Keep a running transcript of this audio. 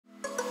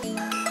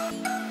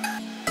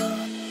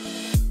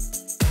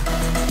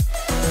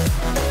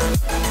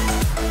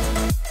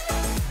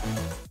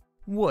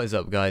What is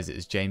up guys,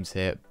 it's James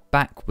here,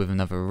 back with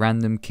another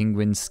random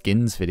Kinguin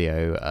skins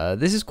video.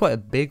 This is quite a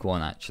big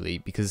one actually,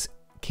 because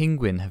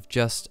Kinguin have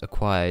just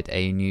acquired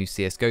a new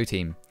CSGO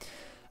team.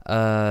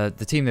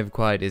 The team they've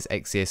acquired is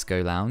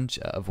ex-CSGO Lounge,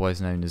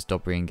 otherwise known as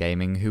Dobry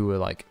Gaming, who were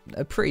like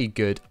a pretty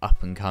good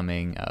up and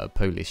coming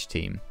Polish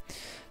team.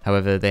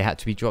 However, they had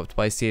to be dropped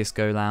by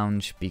CSGO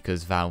Lounge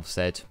because Valve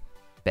said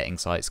betting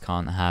sites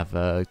can't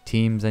have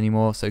teams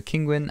anymore, so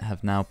Kinguin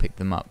have now picked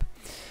them up.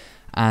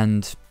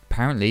 And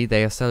apparently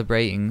they are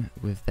celebrating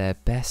with their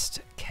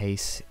best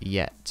case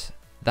yet.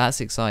 That's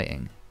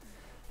exciting.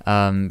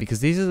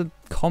 Because these are the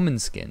common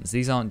skins.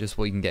 These aren't just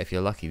what you can get if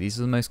you're lucky. These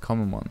are the most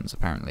common ones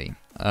apparently.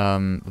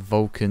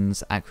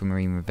 Vulcans,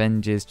 Aquamarine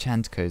Revenges,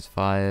 Chantico's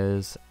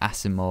Fires,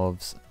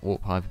 Asimovs,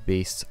 Warp Hyper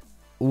Beasts,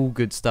 all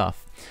good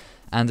stuff.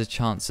 And a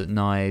chance at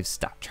knives,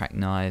 stat track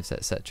knives,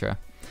 etc.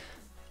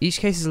 Each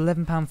case is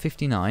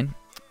 £11.59.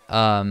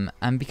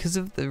 And because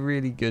of the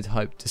really good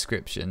hype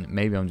description,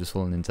 maybe I'm just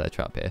falling into that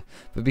trap here,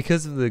 but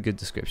because of the good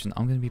description,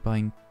 I'm going to be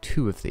buying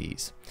 2 of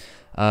these.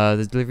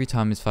 The delivery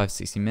time is 5 to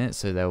 60 minutes,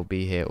 so they'll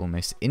be here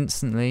almost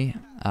instantly.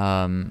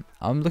 I'm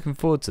looking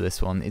forward to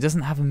this one. It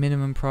doesn't have a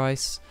minimum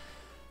price,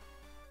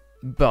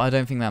 but I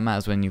don't think that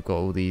matters when you've got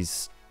all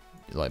these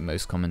like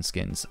most common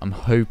skins. I'm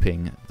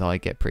hoping that I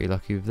get pretty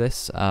lucky with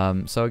this,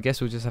 so I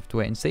guess we'll just have to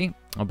wait and see.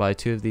 I'll buy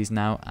 2 of these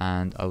now,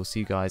 and I will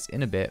see you guys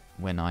in a bit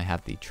when I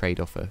have the trade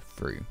offer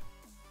through.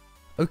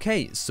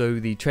 Okay, so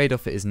the trade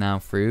offer is now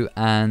through,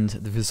 and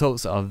the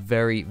results are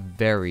very,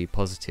 very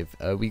positive.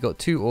 We got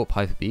 2 AWP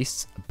Hyper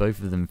Beasts, both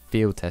of them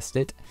field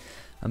tested,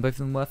 and both of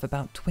them worth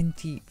about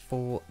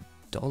 $24.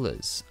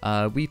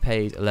 We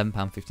paid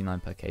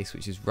 £11.59 per case,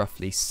 which is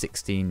roughly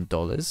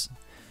 $16.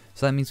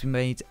 So that means we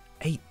made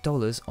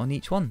 $8 on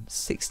each one,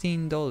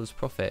 $16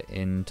 profit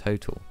in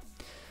total.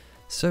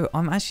 So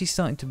I'm actually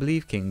starting to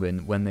believe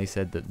Kinguin when they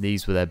said that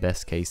these were their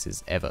best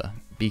cases ever,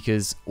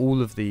 because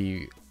all of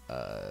the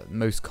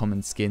most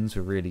common skins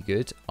were really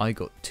good. I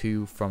got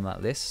 2 from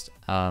that list,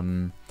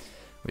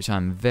 which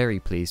I'm very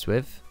pleased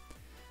with,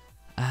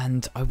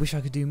 and I wish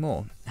I could do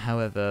more.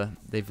 However,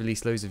 they've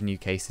released loads of new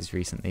cases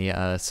recently,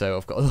 so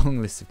I've got a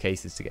long list of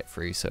cases to get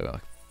through, so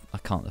I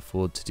can't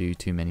afford to do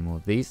too many more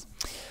of these.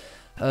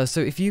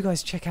 So if you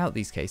guys check out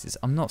these cases,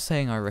 I'm not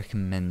saying I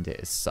recommend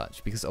it as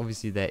such, because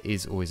obviously there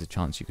is always a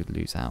chance you could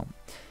lose out.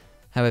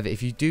 However,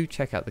 if you do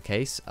check out the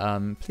case,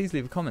 please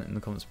leave a comment in the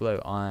comments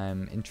below.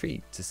 I'm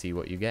intrigued to see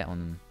what you get on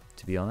them,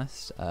 to be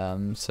honest.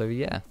 So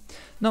yeah,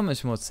 not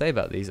much more to say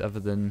about these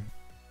other than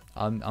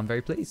I'm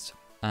very pleased.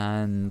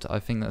 And I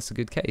think that's a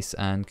good case.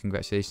 And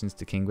congratulations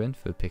to Kinguin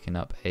for picking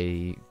up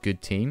a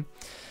good team,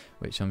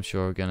 which I'm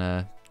sure are going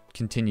to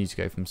continue to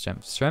go from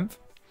strength to strength.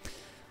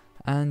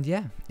 And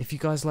yeah, if you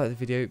guys like the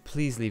video,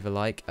 please leave a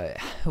like. It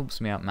helps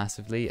me out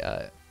massively.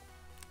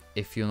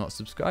 If you're not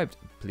subscribed,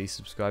 please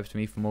subscribe to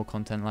me for more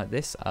content like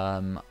this.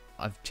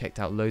 I've checked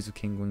out loads of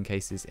Kinguin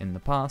cases in the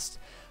past,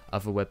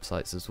 other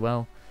websites as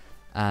well,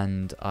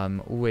 and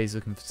I'm always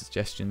looking for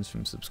suggestions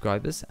from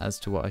subscribers as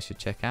to what I should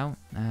check out,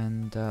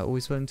 and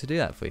always willing to do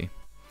that for you.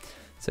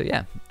 So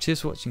yeah,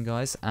 cheers for watching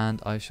guys,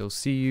 and I shall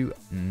see you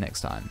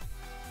next time.